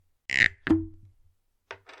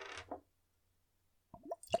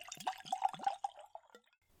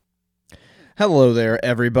Hello there,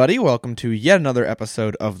 everybody. Welcome to yet another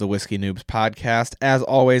episode of the Whiskey Noobs podcast. As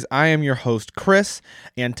always, I am your host, Chris,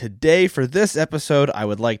 and today for this episode, I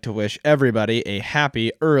would like to wish everybody a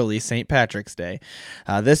happy early St. Patrick's Day.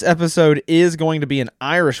 This episode is going to be an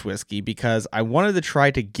Irish whiskey because I wanted to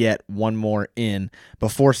try to get one more in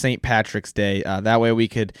before St. Patrick's Day. That way you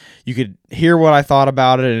could hear what I thought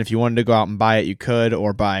about it, and if you wanted to go out and buy it, you could,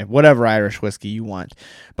 or buy whatever Irish whiskey you want.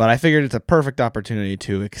 But I figured it's a perfect opportunity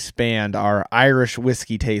to expand our Irish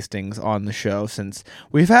whiskey tastings on the show, since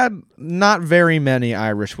we've had not very many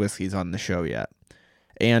Irish whiskeys on the show yet.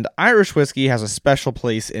 And Irish whiskey has a special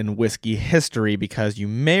place in whiskey history because you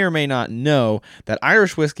may or may not know that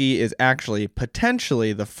Irish whiskey is actually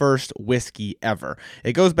potentially the first whiskey ever.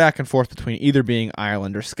 It goes back and forth between either being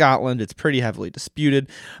Ireland or Scotland. It's pretty heavily disputed,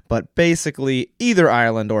 but basically either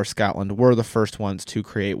Ireland or Scotland were the first ones to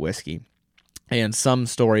create whiskey. And some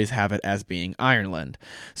stories have it as being Ireland.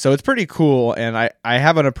 So it's pretty cool, and I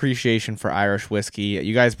have an appreciation for Irish whiskey.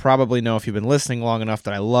 You guys probably know, if you've been listening long enough,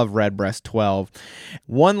 that I love Redbreast 12.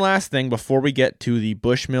 One last thing before we get to the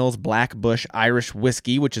Bushmills Black Bush Irish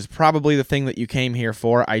Whiskey, which is probably the thing that you came here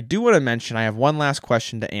for, I do want to mention I have one last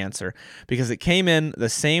question to answer, because it came in the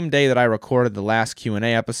same day that I recorded the last Q&A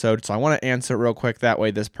episode, so I want to answer it real quick. That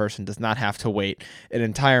way this person does not have to wait an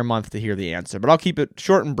entire month to hear the answer. But I'll keep it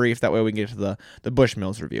short and brief, that way we can get to the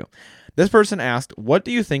Bushmills review. This person asked, what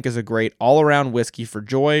do you think is a great all-around whiskey for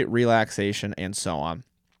joy, relaxation, and so on?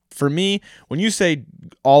 For me, when you say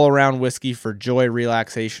all-around whiskey for joy,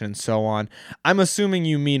 relaxation, and so on, I'm assuming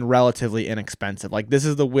you mean relatively inexpensive. Like, this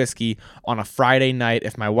is the whiskey on a Friday night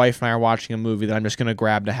if my wife and I are watching a movie that I'm just going to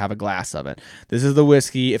grab to have a glass of it. This is the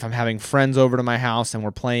whiskey if I'm having friends over to my house and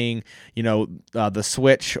we're playing, the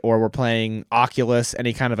Switch, or we're playing Oculus,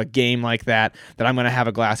 any kind of a game like that I'm going to have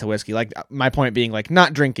a glass of whiskey. Like, my point being, like,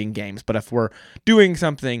 not drinking games, but if we're doing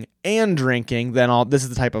something and drinking, then this is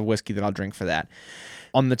the type of whiskey that I'll drink for that.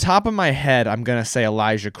 On the top of my head, I'm going to say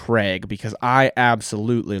Elijah Craig, because I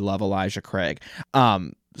absolutely love Elijah Craig.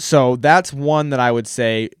 So that's one that I would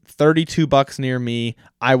say $32 near me.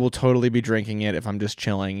 I will totally be drinking it if I'm just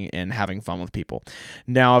chilling and having fun with people.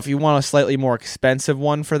 Now, if you want a slightly more expensive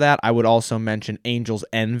one for that, I would also mention Angel's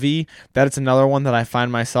Envy. That's another one that I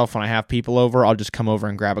find myself, when I have people over, I'll just come over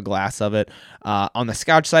and grab a glass of it. On the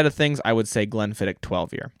Scotch side of things, I would say Glenfiddich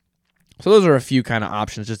 12-year. So those are a few kind of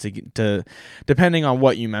options, just to depending on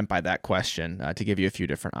what you meant by that question, to give you a few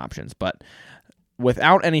different options. But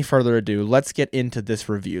without any further ado, let's get into this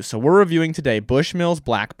review. So we're reviewing today Bushmills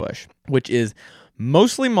Black Bush, which is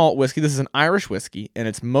mostly malt whiskey. This is an Irish whiskey, and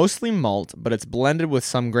it's mostly malt, but it's blended with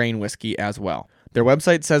some grain whiskey as well. Their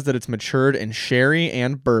website says that it's matured in sherry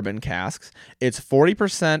and bourbon casks. It's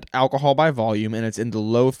 40% alcohol by volume, and it's in the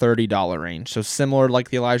low $30 range. So similar like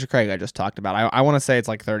the Elijah Craig I just talked about. I want to say it's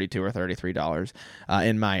like $32 or $33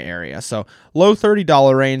 in my area. So low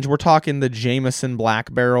 $30 range. We're talking the Jameson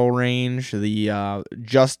Black Barrel range, the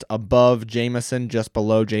just above Jameson, just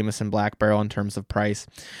below Jameson Black Barrel in terms of price.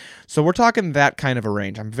 So we're talking that kind of a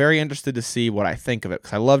range. I'm very interested to see what I think of it,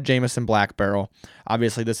 because I love Jameson Black Barrel.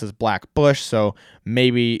 Obviously, this is Black Bush, so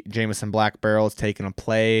maybe Jameson Black Barrel is taking a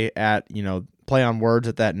play on words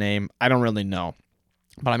at that name. I don't really know,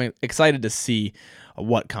 but I'm excited to see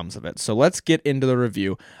what comes of it. So let's get into the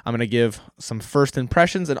review. I'm going to give some first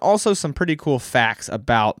impressions and also some pretty cool facts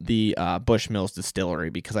about the Bushmills distillery,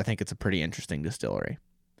 because I think it's a pretty interesting distillery.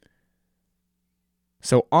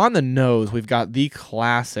 So on the nose, we've got the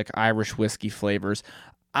classic Irish whiskey flavors.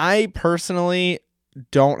 I personally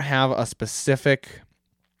don't have a specific,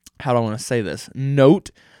 note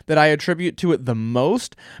that I attribute to it the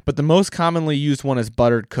most, but the most commonly used one is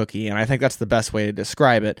buttered cookie, and I think that's the best way to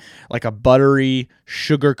describe it, like a buttery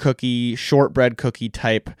sugar cookie, shortbread cookie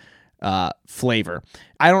type flavor.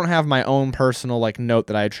 I don't have my own personal note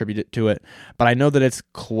that I attribute it to it, but I know that it's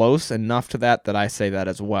close enough to that I say that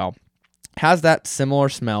as well. Has that similar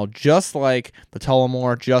smell, just like the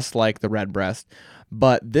Tullamore, just like the Redbreast,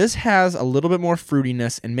 but this has a little bit more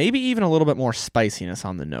fruitiness and maybe even a little bit more spiciness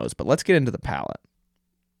on the nose. But let's get into the palate.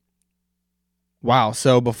 Wow,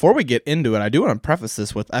 so before we get into it, I do want to preface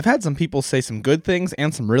this with, I've had some people say some good things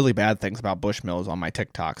and some really bad things about Bushmills on my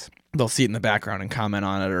TikToks. They'll see it in the background and comment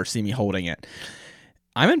on it or see me holding it.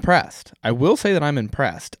 I'm impressed. I will say that I'm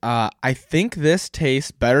impressed. I think this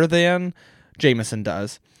tastes better than Jameson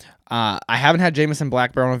does. I haven't had Jameson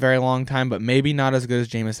Black Barrel in a very long time, but maybe not as good as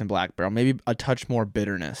Jameson Black Barrel. Maybe a touch more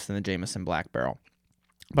bitterness than the Jameson Black Barrel.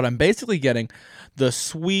 But I'm basically getting the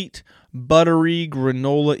sweet, buttery,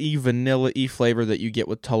 granola-y, vanilla-y flavor that you get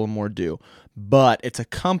with Tullamore Dew. but it's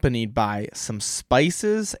accompanied by some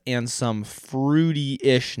spices and some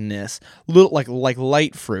fruity-ishness, little like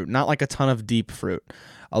light fruit, not like a ton of deep fruit.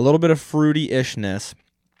 A little bit of fruity-ishness,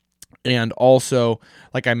 and also,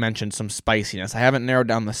 like I mentioned, some spiciness. I haven't narrowed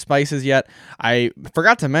down the spices yet. I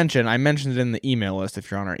forgot to mention, I mentioned it in the email list if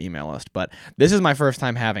you're on our email list, but this is my first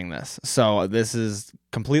time having this. So this is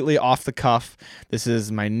completely off the cuff. This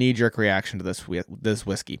is my knee-jerk reaction to this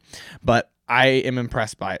whiskey. But I am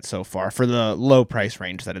impressed by it so far, for the low price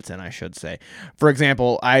range that it's in, I should say. For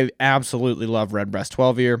example, I absolutely love Redbreast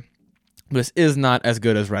 12-year. This is not as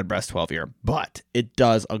good as Redbreast 12-year, but it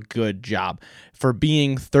does a good job. For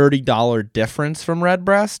being $30 difference from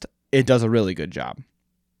Redbreast, it does a really good job.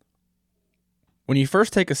 When you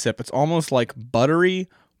first take a sip, it's almost like buttery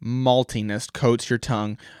maltiness coats your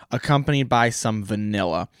tongue, accompanied by some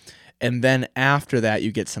vanilla. And then after that,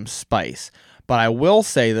 you get some spice. But I will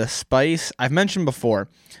say the spice, I've mentioned before,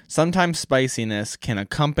 sometimes spiciness can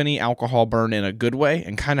accompany alcohol burn in a good way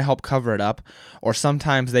and kind of help cover it up, or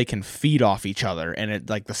sometimes they can feed off each other, and it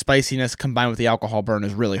like the spiciness combined with the alcohol burn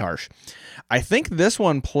is really harsh. I think this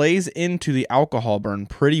one plays into the alcohol burn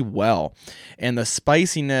pretty well, and the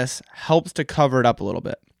spiciness helps to cover it up a little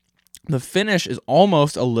bit. The finish is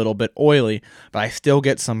almost a little bit oily, but I still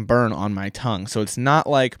get some burn on my tongue. So it's not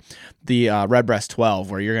like the Redbreast 12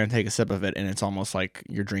 where you're going to take a sip of it and it's almost like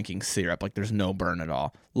you're drinking syrup. Like there's no burn at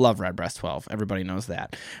all. Love Redbreast 12. Everybody knows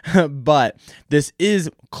that. But this is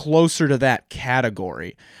closer to that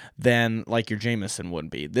category than like your Jameson would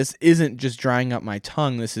be. This isn't just drying up my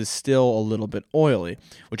tongue. This is still a little bit oily,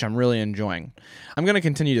 which I'm really enjoying. I'm going to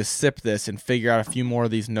continue to sip this and figure out a few more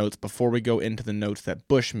of these notes before we go into the notes that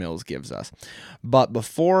Bushmills gives us. But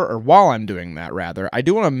while I'm doing that, rather, I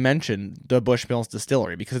do want to mention the Bushmills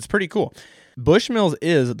distillery because it's pretty cool. Bushmills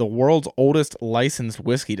is the world's oldest licensed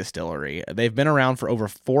whiskey distillery. They've been around for over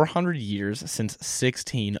 400 years, since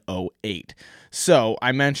 1608. So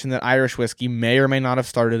I mentioned that Irish whiskey may or may not have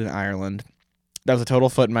started in Ireland. That was a total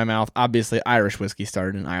foot in my mouth. Obviously, Irish whiskey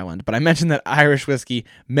started in Ireland. But I mentioned that Irish whiskey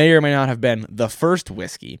may or may not have been the first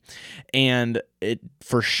whiskey. And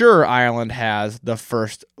for sure, Ireland has the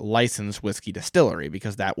first licensed whiskey distillery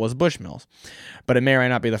because that was Bushmills. But it may or may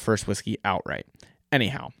not be the first whiskey outright.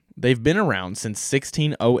 Anyhow, they've been around since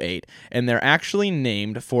 1608, and they're actually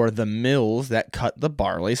named for the mills that cut the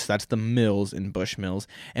barley, so that's the mills in Bushmills,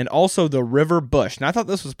 and also the River Bush. And I thought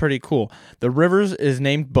this was pretty cool. The river is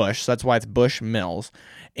named Bush, so that's why it's Bushmills,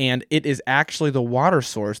 and it is actually the water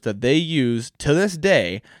source that they use to this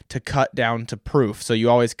day to cut down to proof. So you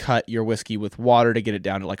always cut your whiskey with water to get it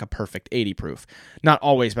down to like a perfect 80 proof. Not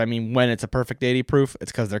always, but I mean when it's a perfect 80 proof,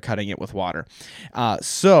 it's because they're cutting it with water.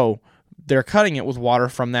 So they're cutting it with water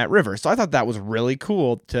from that river. So I thought that was really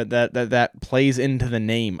cool that plays into the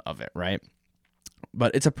name of it, right?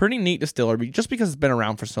 But it's a pretty neat distillery just because it's been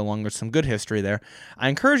around for so long. There's some good history there. I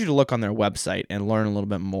encourage you to look on their website and learn a little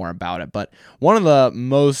bit more about it. But one of the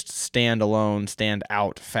most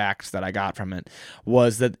standout facts that I got from it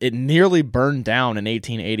was that it nearly burned down in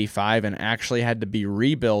 1885 and actually had to be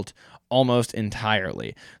rebuilt almost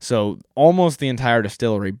entirely. So almost the entire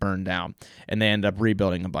distillery burned down, and they end up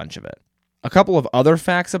rebuilding a bunch of it. A couple of other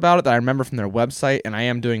facts about it that I remember from their website, and I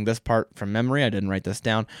am doing this part from memory, I didn't write this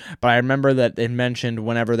down, but I remember that it mentioned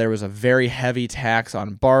whenever there was a very heavy tax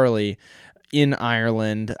on barley in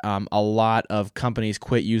Ireland, a lot of companies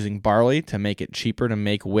quit using barley to make it cheaper to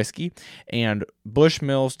make whiskey, and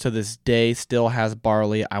Bushmills to this day still has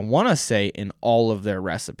barley, I want to say, in all of their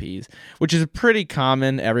recipes, which is pretty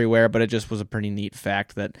common everywhere, but it just was a pretty neat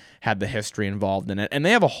fact that had the history involved in it, and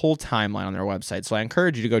they have a whole timeline on their website, so I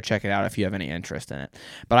encourage you to go check it out if you have any interest in it.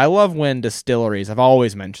 But I love when distilleries, I've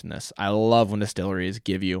always mentioned this, I love when distilleries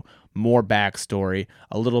give you more backstory,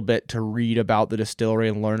 a little bit to read about the distillery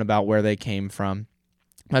and learn about where they came from.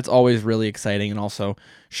 That's always really exciting and also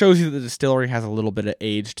shows you that the distillery has a little bit of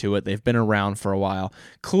age to it. They've been around for a while.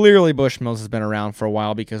 Clearly, Bushmills has been around for a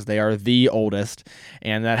while because they are the oldest,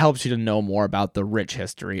 and that helps you to know more about the rich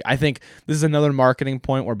history. I think this is another marketing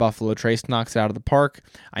point where Buffalo Trace knocks it out of the park.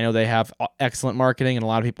 I know they have excellent marketing, and a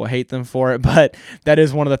lot of people hate them for it, but that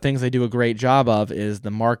is one of the things they do a great job of is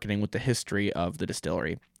the marketing with the history of the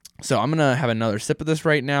distillery. So I'm going to have another sip of this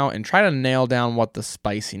right now and try to nail down what the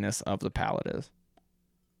spiciness of the palate is.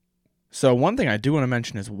 So one thing I do want to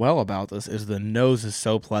mention as well about this is the nose is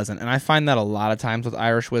so pleasant, and I find that a lot of times with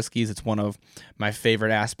Irish whiskeys. It's one of my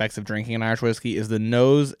favorite aspects of drinking an Irish whiskey is the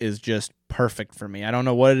nose is just perfect for me. I don't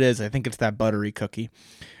know what it is. I think it's that buttery cookie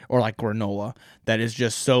or like granola that is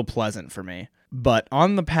just so pleasant for me. But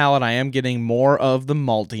on the palate, I am getting more of the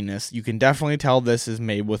maltiness. You can definitely tell this is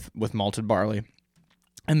made with malted barley.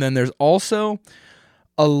 And then there's also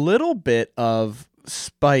A little bit of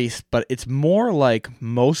spice, but it's more like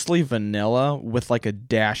mostly vanilla with like a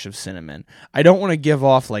dash of cinnamon. I don't want to give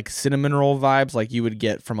off like cinnamon roll vibes like you would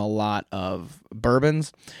get from a lot of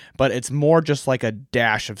bourbons, but it's more just like a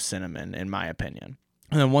dash of cinnamon in my opinion.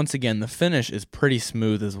 And then once again, the finish is pretty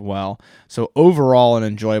smooth as well. So overall, an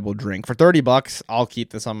enjoyable drink. For $30, I'll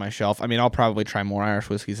keep this on my shelf. I mean, I'll probably try more Irish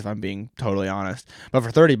whiskeys if I'm being totally honest. But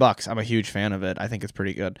for $30, I'm a huge fan of it. I think it's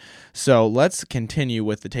pretty good. So let's continue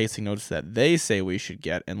with the tasting notes that they say we should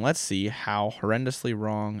get, and let's see how horrendously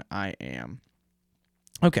wrong I am.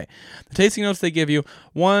 Okay, the tasting notes they give you,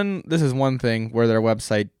 this is one thing where their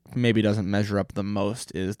website maybe doesn't measure up the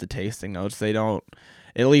most, is the tasting notes. They don't,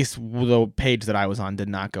 at least the page that I was on did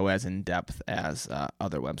not go as in-depth as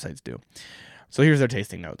other websites do. So here's their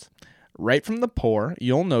tasting notes. Right from the pour,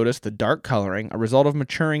 you'll notice the dark coloring, a result of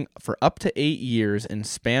maturing for up to 8 years in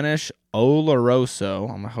Spanish Oloroso,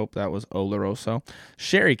 I'm going to hope that was Oloroso,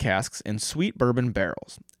 sherry casks in sweet bourbon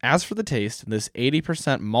barrels. As for the taste, this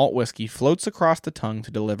 80% malt whiskey floats across the tongue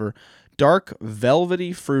to deliver dark,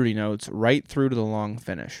 velvety, fruity notes right through to the long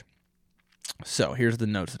finish. So here's the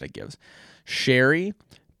notes that it gives. Sherry,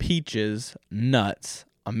 peaches, nuts,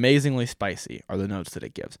 amazingly spicy are the notes that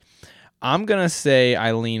it gives. I'm going to say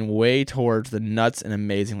I lean way towards the nuts and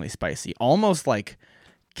amazingly spicy, almost like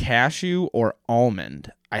cashew or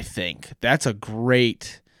almond, I think. That's a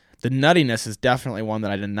great, the nuttiness is definitely one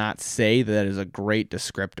that I did not say that is a great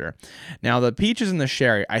descriptor. Now, the peaches and the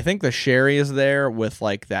sherry, I think the sherry is there with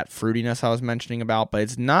like that fruitiness I was mentioning about, but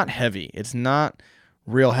it's not heavy. It's not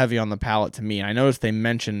real heavy on the palate to me. And I noticed they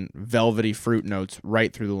mention velvety fruit notes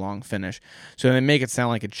right through the long finish. So they make it sound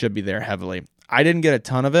like it should be there heavily. I didn't get a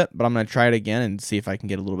ton of it, but I'm going to try it again and see if I can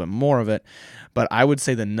get a little bit more of it. But I would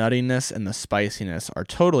say the nuttiness and the spiciness are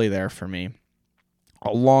totally there for me,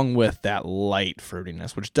 along with that light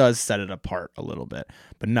fruitiness, which does set it apart a little bit,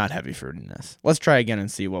 but not heavy fruitiness. Let's try again and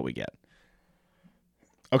see what we get.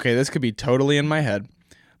 Okay, this could be totally in my head,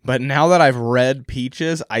 but now that I've read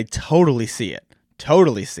peaches, I totally see it.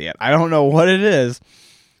 Totally see it. I don't know what it is,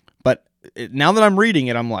 but now that I'm reading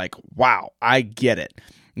it, I'm like, wow, I get it.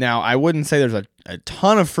 Now, I wouldn't say there's a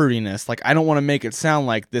ton of fruitiness. Like, I don't want to make it sound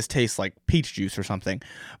like this tastes like peach juice or something.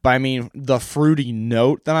 But I mean, the fruity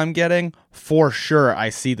note that I'm getting, for sure, I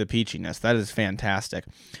see the peachiness. That is fantastic.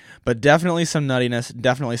 But definitely some nuttiness,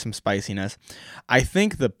 definitely some spiciness. I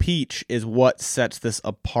think the peach is what sets this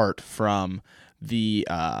apart from the,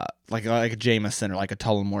 like a Jameson or like a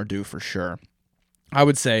Tullamore Dew for sure. I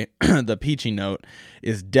would say the peachy note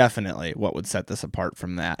is definitely what would set this apart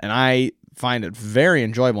from that. And I find it very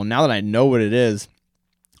enjoyable. Now that I know what it is,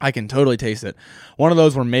 I can totally taste it. One of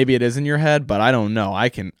those where maybe it is in your head, but I don't know. I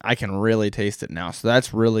can really taste it now. So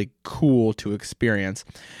that's really cool to experience.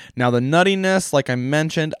 Now the nuttiness, like I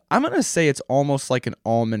mentioned, I'm going to say it's almost like an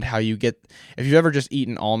almond, how you get, if you've ever just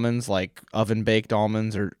eaten almonds, like oven baked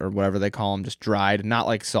almonds or whatever they call them, just dried, not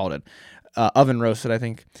like salted, oven roasted, I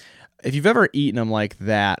think. If you've ever eaten them like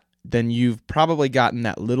that, then you've probably gotten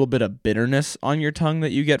that little bit of bitterness on your tongue that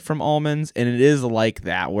you get from almonds, and it is like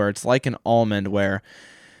that, where it's like an almond, where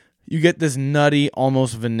you get this nutty,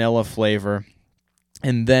 almost vanilla flavor,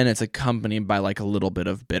 and then it's accompanied by like a little bit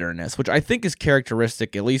of bitterness, which I think is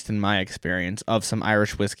characteristic, at least in my experience, of some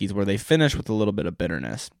Irish whiskeys, where they finish with a little bit of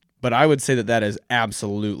bitterness. But I would say that is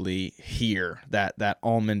absolutely here, that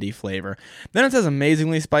almondy flavor. Then it says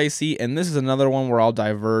amazingly spicy, and this is another one where I'll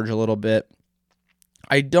diverge a little bit.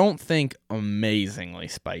 I don't think amazingly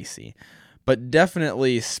spicy, but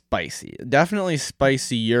definitely spicy. Definitely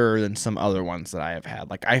spicier than some other ones that I have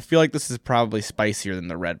had. Like, I feel like this is probably spicier than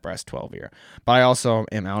the Redbreast 12-year. But I also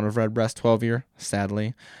am out of Redbreast 12-year,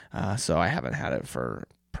 sadly. So I haven't had it for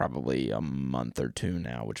probably a month or two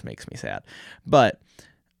now, which makes me sad. But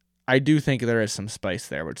I do think there is some spice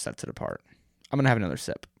there, which sets it apart. I'm going to have another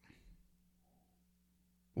sip.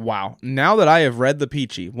 Wow. Now that I have read the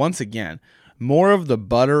peachy, once again, more of the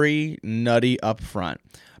buttery, nutty up front,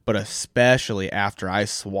 but especially after I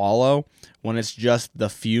swallow, when it's just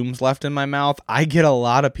the fumes left in my mouth, I get a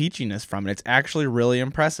lot of peachiness from it. It's actually really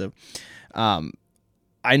impressive.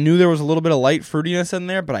 I knew there was a little bit of light fruitiness in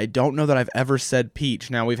there, but I don't know that I've ever said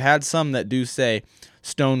peach. Now, we've had some that do say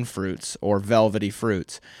stone fruits or velvety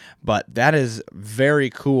fruits, but that is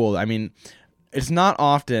very cool. I mean, it's not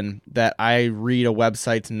often that I read a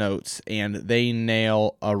website's notes and they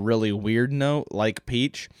nail a really weird note like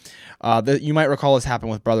peach. You might recall this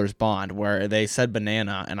happened with Brothers Bond, where they said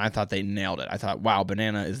banana, and I thought they nailed it. I thought, wow,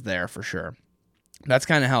 banana is there for sure. That's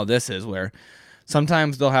kind of how this is, where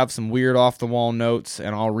sometimes they'll have some weird off-the-wall notes,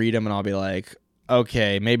 and I'll read them, and I'll be like,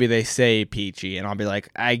 okay, maybe they say peachy, and I'll be like,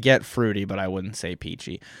 I get fruity, but I wouldn't say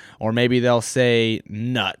peachy. Or maybe they'll say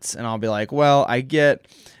nuts, and I'll be like, well, I get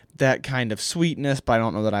that kind of sweetness, but I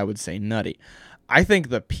don't know that I would say nutty. I think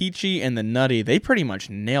the peachy and the nutty, they pretty much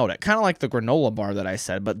nailed it. Kind of like the granola bar that I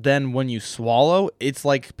said, but then when you swallow, it's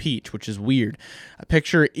like peach, which is weird. I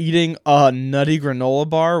picture eating a nutty granola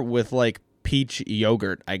bar with like peach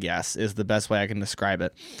yogurt, I guess, is the best way I can describe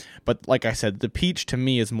it. But like I said, the peach to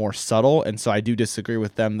me is more subtle, and so I do disagree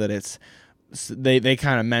with them that they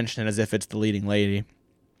kind of mention it as if it's the leading lady.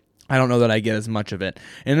 I don't know that I get as much of it.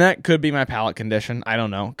 And that could be my palate condition. I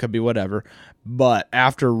don't know. Could be whatever. But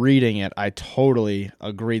after reading it, I totally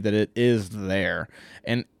agree that it is there.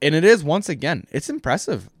 And it is, once again, it's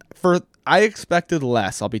impressive. I expected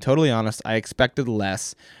less. I'll be totally honest. I expected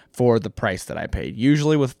less for the price that I paid.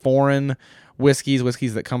 Usually with foreign whiskeys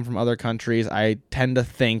that come from other countries, I tend to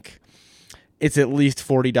think it's at least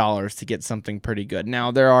 $40 to get something pretty good.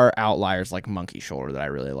 Now, there are outliers like Monkey Shoulder that I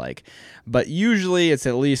really like, but usually it's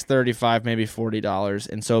at least $35, maybe $40.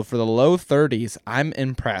 And so for the low 30s, I'm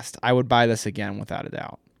impressed. I would buy this again without a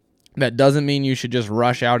doubt. That doesn't mean you should just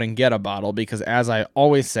rush out and get a bottle because, as I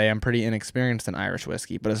always say, I'm pretty inexperienced in Irish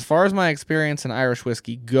whiskey. But as far as my experience in Irish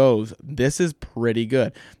whiskey goes, this is pretty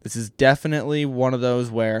good. This is definitely one of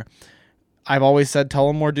those where I've always said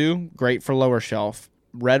Tullamore Dew, great for lower shelf.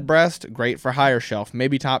 Redbreast, great for higher shelf,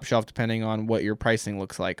 maybe top shelf, depending on what your pricing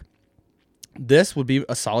looks like. This would be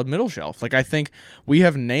a solid middle shelf. Like, I think we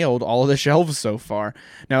have nailed all of the shelves so far.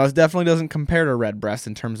 Now, this definitely doesn't compare to Redbreast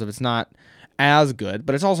in terms of it's not as good,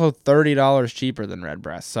 but it's also $30 cheaper than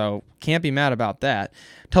Redbreast, so can't be mad about that.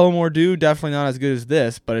 Tullamore Dew, definitely not as good as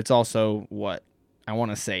this, but it's also, I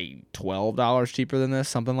want to say $12 cheaper than this,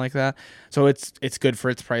 something like that. So it's good for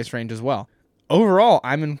its price range as well. Overall,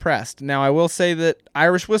 I'm impressed. Now, I will say that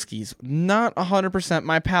Irish whiskey's not 100%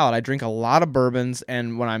 my palate. I drink a lot of bourbons,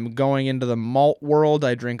 and when I'm going into the malt world,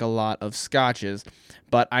 I drink a lot of scotches.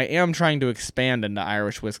 But I am trying to expand into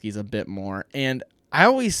Irish whiskeys a bit more, and I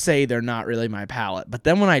always say they're not really my palate, but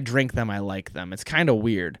then when I drink them, I like them. It's kind of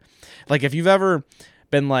weird. Like, if you've ever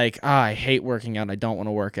been like, I hate working out, I don't want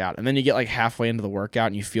to work out, and then you get like halfway into the workout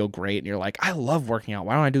and you feel great and you're like, I love working out,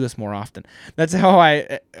 why don't I do this more often? That's how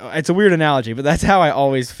it's a weird analogy, but that's how I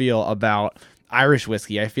always feel about Irish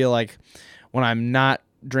whiskey. I feel like when I'm not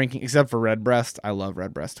drinking, except for Redbreast, I love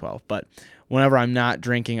Redbreast 12, but whenever I'm not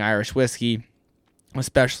drinking Irish whiskey,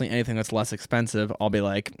 especially anything that's less expensive, I'll be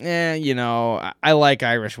like, I like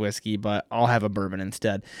Irish whiskey, but I'll have a bourbon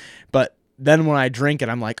instead. But then when I drink it,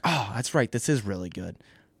 I'm like, oh, that's right, this is really good.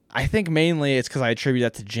 I think mainly it's because I attribute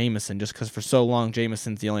that to Jameson, just because for so long,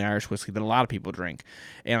 Jameson's the only Irish whiskey that a lot of people drink,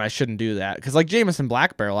 and I shouldn't do that. Because like Jameson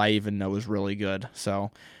Black Barrel, I even know is really good, so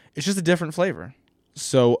it's just a different flavor.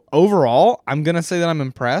 So overall, I'm going to say that I'm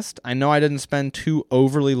impressed. I know I didn't spend too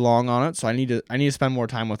overly long on it, so I need to spend more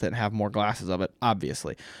time with it and have more glasses of it,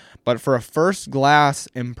 obviously. But for a first glass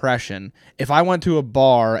impression, if I went to a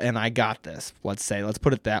bar and I got this, let's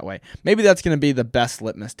put it that way, maybe that's going to be the best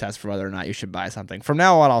litmus test for whether or not you should buy something. From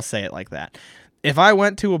now on, I'll say it like that. If I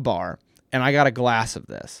went to a bar and I got a glass of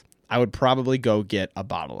this, I would probably go get a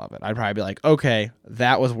bottle of it. I'd probably be like, okay,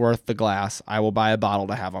 that was worth the glass. I will buy a bottle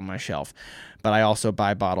to have on my shelf. But I also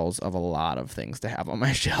buy bottles of a lot of things to have on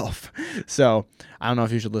my shelf. So I don't know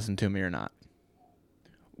if you should listen to me or not.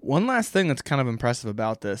 One last thing that's kind of impressive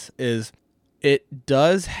about this is it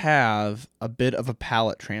does have a bit of a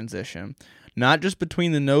palate transition, not just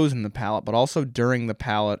between the nose and the palate, but also during the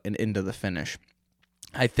palate and into the finish.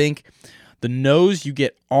 I think the nose, you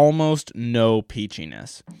get almost no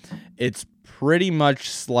peachiness. It's pretty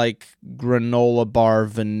much like granola bar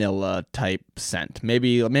vanilla type scent,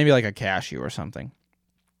 maybe like a cashew or something.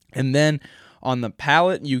 And then on the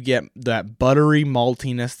palate, you get that buttery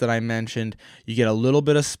maltiness that I mentioned. You get a little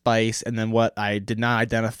bit of spice, and then what I did not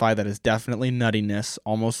identify that is definitely nuttiness,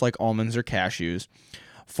 almost like almonds or cashews,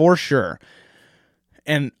 for sure.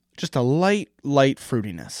 And just a light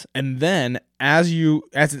fruitiness. And then as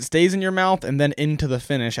it stays in your mouth and then into the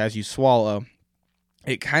finish as you swallow,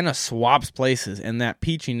 it kind of swaps places, and that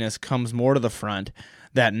peachiness comes more to the front.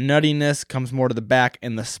 That nuttiness comes more to the back,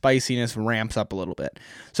 and the spiciness ramps up a little bit.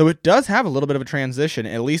 So it does have a little bit of a transition,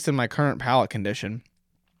 at least in my current palate condition,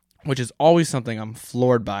 which is always something I'm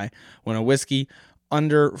floored by when a whiskey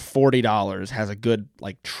under $40 has a good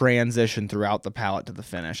transition throughout the palate to the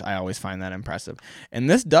finish. I always find that impressive. And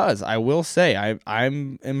this does, I will say,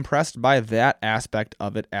 I'm impressed by that aspect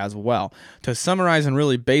of it as well. To summarize in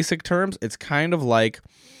really basic terms, it's kind of like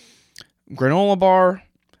granola bar,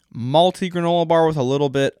 malty granola bar with a little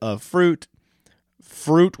bit of fruit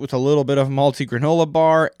with a little bit of malty granola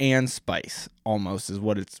bar, and spice almost is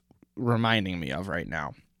what it's reminding me of right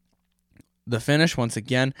now. The finish, once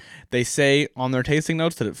again, they say on their tasting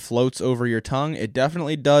notes that it floats over your tongue. It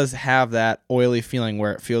definitely does have that oily feeling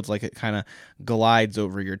where it feels like it kind of glides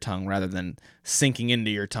over your tongue rather than sinking into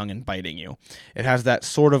your tongue and biting you. It has that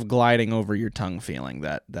sort of gliding over your tongue feeling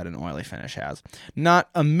that an oily finish has. Not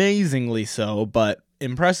amazingly so, but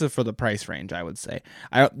impressive for the price range, I would say.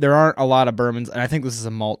 There aren't a lot of bourbons, and I think this is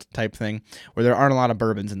a malt type thing, where there aren't a lot of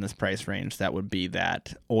bourbons in this price range that would be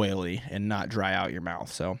that oily and not dry out your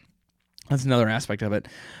mouth. So that's another aspect of it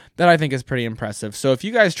that I think is pretty impressive. So if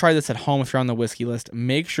you guys try this at home, if you're on the whiskey list,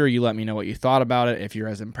 make sure you let me know what you thought about it, if you're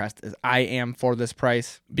as impressed as I am for this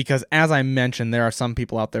price. Because as I mentioned, there are some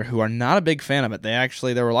people out there who are not a big fan of it.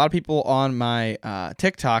 There were a lot of people on my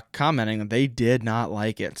TikTok commenting that they did not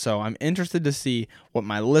like it. So I'm interested to see what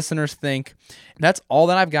my listeners think. That's all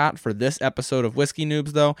that I've got for this episode of Whiskey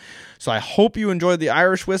Noobs, though. So I hope you enjoyed the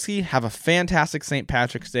Irish whiskey. Have a fantastic St.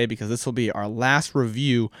 Patrick's Day, because this will be our last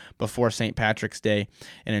review before St. Patrick's Day.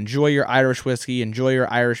 And enjoy your Irish whiskey, enjoy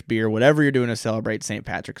your Irish beer, whatever you're doing to celebrate St.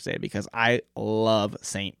 Patrick's Day, because I love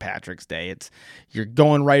St. Patrick's Day. You're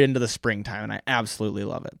going right into the springtime, and I absolutely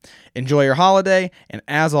love it. Enjoy your holiday, and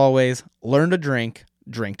as always, learn to drink,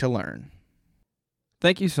 drink to learn.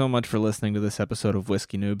 Thank you so much for listening to this episode of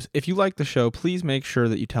Whiskey Noobs. If you like the show, please make sure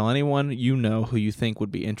that you tell anyone you know who you think would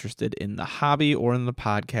be interested in the hobby or in the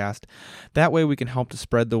podcast. That way we can help to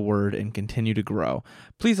spread the word and continue to grow.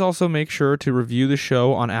 Please also make sure to review the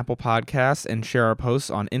show on Apple Podcasts and share our posts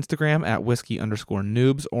on Instagram at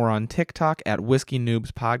whiskey_noobs or on TikTok at Whiskey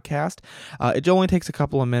Noobs Podcast. It only takes a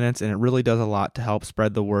couple of minutes, and it really does a lot to help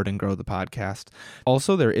spread the word and grow the podcast.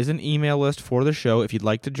 Also, there is an email list for the show. If you'd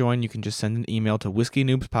like to join, you can just send an email to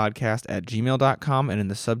whiskeynoobspodcast@gmail.com, and in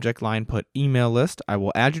the subject line put email list. I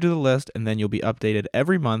will add you to the list, and then you'll be updated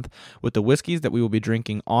every month with the whiskeys that we will be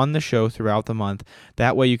drinking on the show throughout the month.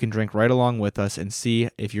 That way you can drink right along with us and see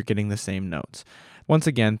if you're getting the same notes. Once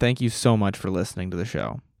again, thank you so much for listening to the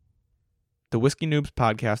show. The Whiskey Noobs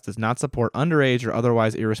podcast does not support underage or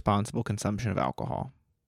otherwise irresponsible consumption of alcohol.